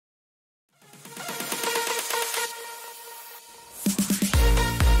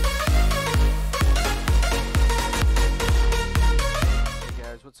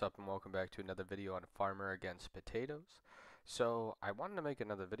welcome back to another video on Farmer Against Potatoes. So I wanted to make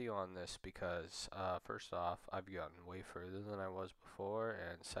another video on this because first off, I've gotten way further than I was before,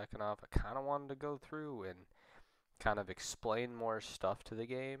 and second off, I kind of wanted to go through and kind of explain more stuff to the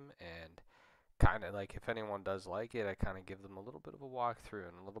game, and kind of like if anyone does like it, I kind of give them a little bit of a walkthrough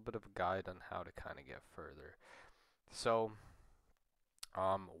and a little bit of a guide on how to kind of get further. So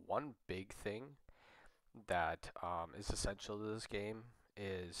one big thing that is essential to this game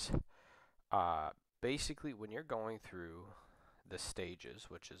is uh, basically when you're going through the stages,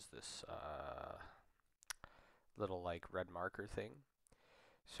 which is this little like red marker thing.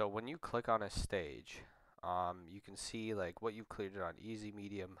 So when you click on a stage, you can see like what you've cleared it on easy,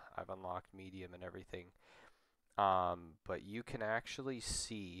 medium. I've unlocked medium and everything. But you can actually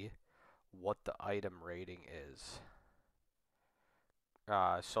see what the item rating is.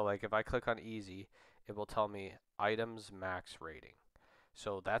 So like if I click on easy, it will tell me items max rating.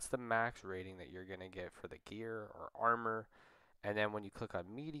 So that's the max rating that you're going to get for the gear or armor. And then when you click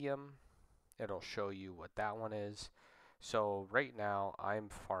on medium, it'll show you what that one is. So right now I'm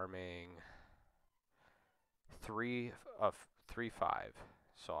farming 3 of 3.5.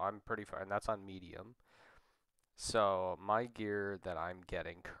 So I'm pretty far, and that's on medium. So my gear that I'm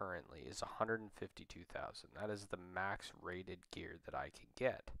getting currently is 152,000. That is the max rated gear that I can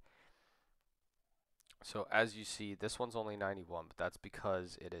get. So as you see, this one's only 91, but that's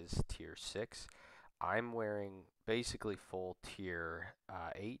because it is tier 6. I'm wearing basically full tier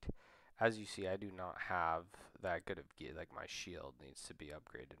 8. As you see, I do not have that good of gear. Like my shield needs to be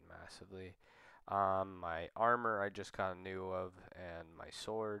upgraded massively. My armor I just kind of knew of, and my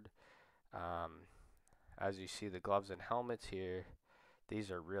sword. As you see, the gloves and helmets here, these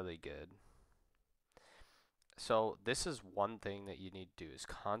are really good. So this is one thing that you need to do is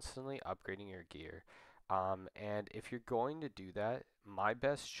constantly upgrading your gear. And if you're going to do that, my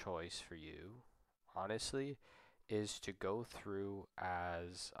best choice for you, honestly, is to go through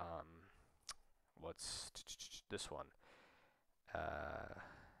as what's this one?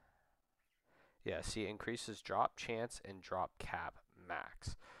 Yeah, see, it increases drop chance and drop cap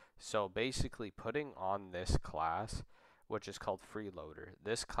max. So basically, putting on this class, which is called Freeloader,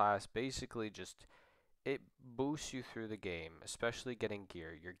 this class basically just it boosts you through the game, especially getting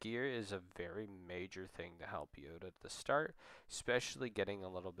gear. Your gear is a very major thing to help you out at the start, especially getting a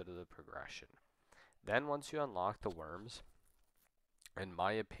little bit of the progression. Then once you unlock the worms, in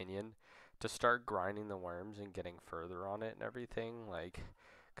my opinion, to start grinding the worms and getting further on it and everything, like,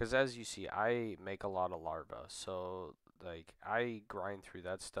 because as you see, I make a lot of larvae, so like I grind through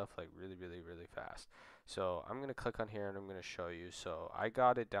that stuff like really fast. So I'm gonna click on here and I'm gonna show you. So I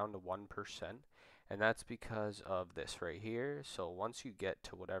got it down to 1%, and that's because of this right here. So once you get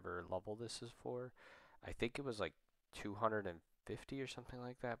to whatever level this is for, I think it was like 250 or something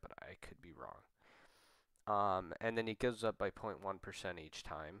like that, but I could be wrong. And then it goes up by 0.1% each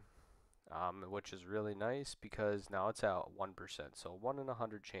time, which is really nice because now it's at 1%. So 1 in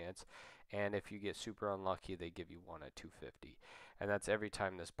 100 chance, and if you get super unlucky, they give you 1 at 250. And that's every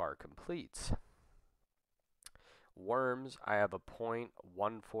time this bar completes. Worms, I have a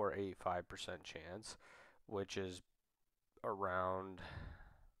 0.1485% chance, which is around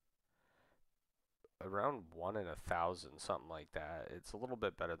 1 in 1,000, something like that. It's a little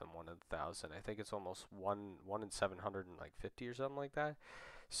bit better than 1 in 1,000. I think it's almost 1 in 750 or something like that.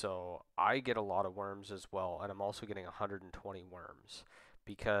 So I get a lot of worms as well, and I'm also getting 120 worms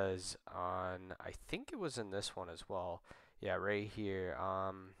because on, I think it was in this one as well. Yeah, right here.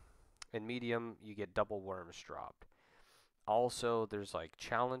 In medium, you get double worms dropped. Also, there's like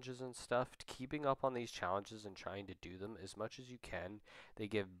challenges and stuff. Keeping up on these challenges and trying to do them as much as you can, they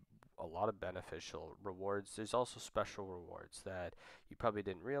give a lot of beneficial rewards. There's also special rewards that you probably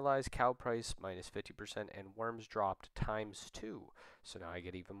didn't realize. Cow price minus 50% and worms dropped times 2. So now I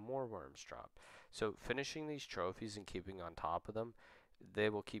get even more worms dropped. So finishing these trophies and keeping on top of them, they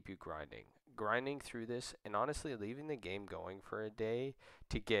will keep you grinding. Grinding through this and honestly leaving the game going for a day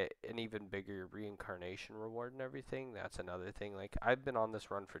to get an even bigger reincarnation reward and everything, that's another thing. Like I've been on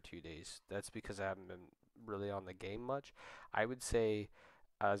this run for 2 days. That's because I haven't been really on the game much. I would say,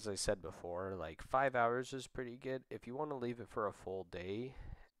 as I said before, like 5 hours is pretty good. If you want to leave it for a full day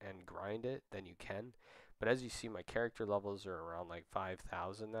and grind it, then you can. But as you see, my character levels are around like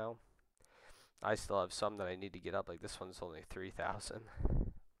 5,000 now. I still have some that I need to get up. Like this one's only 3,000.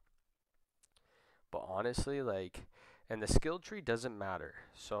 But honestly, like, and the skill tree doesn't matter.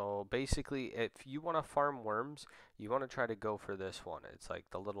 So basically, if you want to farm worms, you want to try to go for this one. It's like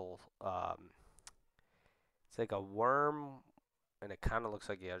the little, it's like a worm, and it kind of looks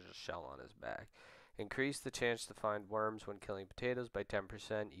like he has a shell on his back. Increase the chance to find worms when killing potatoes by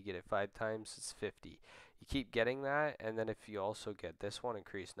 10%. You get it 5 times, it's 50. You keep getting that, and then if you also get this one,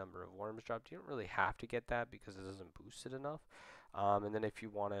 increased number of worms dropped, you don't really have to get that because it doesn't boost it enough. And then if you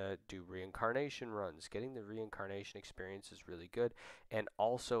want to do reincarnation runs, getting the reincarnation experience is really good. And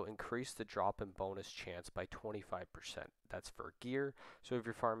also increase the drop in bonus chance by 25%. That's for gear. So if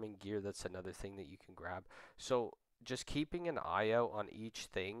you're farming gear, that's another thing that you can grab. So just keeping an eye out on each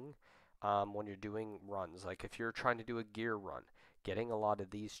thing when you're doing runs. Like if you're trying to do a gear run, getting a lot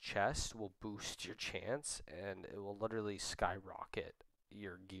of these chests will boost your chance and it will literally skyrocket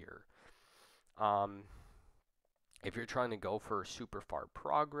your gear. Um, if you're trying to go for super far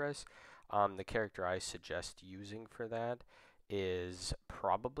progress, the character I suggest using for that is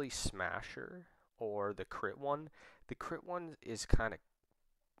probably Smasher or the crit one. The crit one is kind of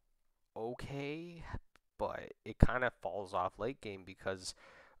okay, but it kind of falls off late game because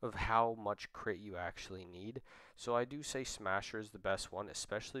of how much crit you actually need. So I do say Smasher is the best one,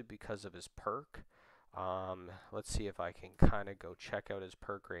 especially because of his perk. Let's see if I can kind of go check out his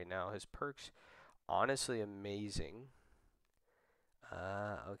perk right now. His perk's honestly amazing.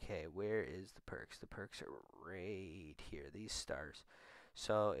 Okay, where is the perks? The perks are right here, these stars.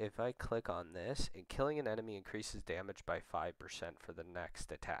 So if I click on this, and killing an enemy increases damage by 5% for the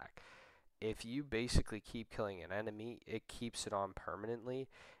next attack. If you basically keep killing an enemy, it keeps it on permanently,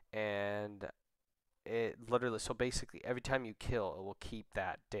 and it literally, so basically every time you kill, it will keep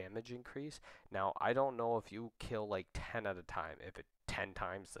that damage increase. Now, I don't know if you kill like 10 at a time, if it 10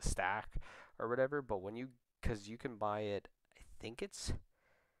 times the stack or whatever, but when you, because you can buy it, I think it's,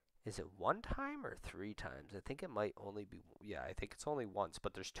 is it 1 time or 3 times? I think it might only be, yeah, I think it's only once,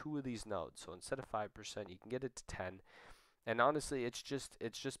 but there's 2 of these nodes, so instead of 5%, you can get it to 10. And honestly, it's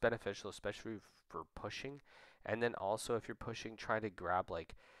just beneficial, especially for pushing. And then also if you're pushing, try to grab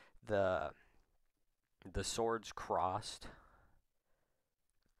like the swords crossed.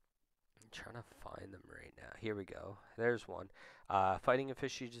 I'm trying to find them right now. Here we go. There's one. Fighting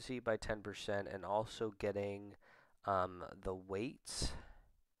efficiency by 10%, and also getting the weights,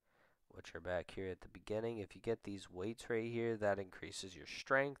 which are back here at the beginning. If you get these weights right here, that increases your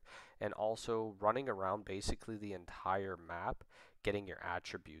strength, and also running around basically the entire map, getting your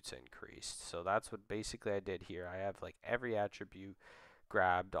attributes increased. So that's what basically I did here. I have like every attribute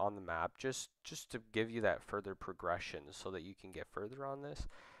grabbed on the map just to give you that further progression so that you can get further on this.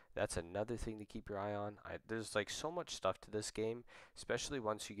 That's another thing to keep your eye on. There's like so much stuff to this game, especially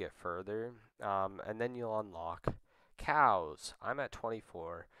once you get further. And then you'll unlock cows. I'm at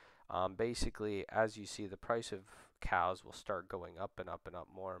 24. Basically, as you see, the price of cows will start going up and up and up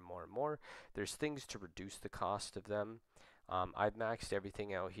more and more and more. There's things to reduce the cost of them. I've maxed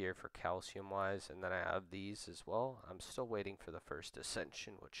everything out here for calcium wise, and then I have these as well. I'm still waiting for the first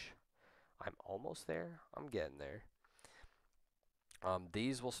ascension, which I'm almost there. I'm getting there.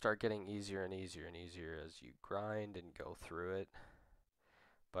 These will start getting easier and easier and easier as you grind and go through it.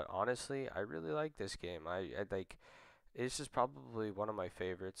 But honestly, I really like this game. I like, this is probably one of my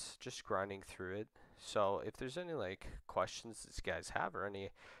favorites, just grinding through it. So if there's any like questions that you guys have or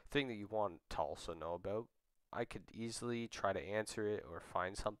anything that you want to also know about, I could easily try to answer it or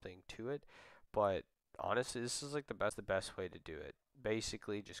find something to it. But honestly, this is like the best way to do it.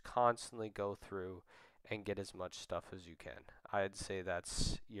 Basically, just constantly go through and get as much stuff as you can. I'd say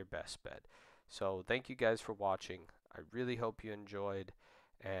that's your best bet. So thank you guys for watching. I really hope you enjoyed,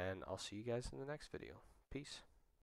 and I'll see you guys in the next video. Peace.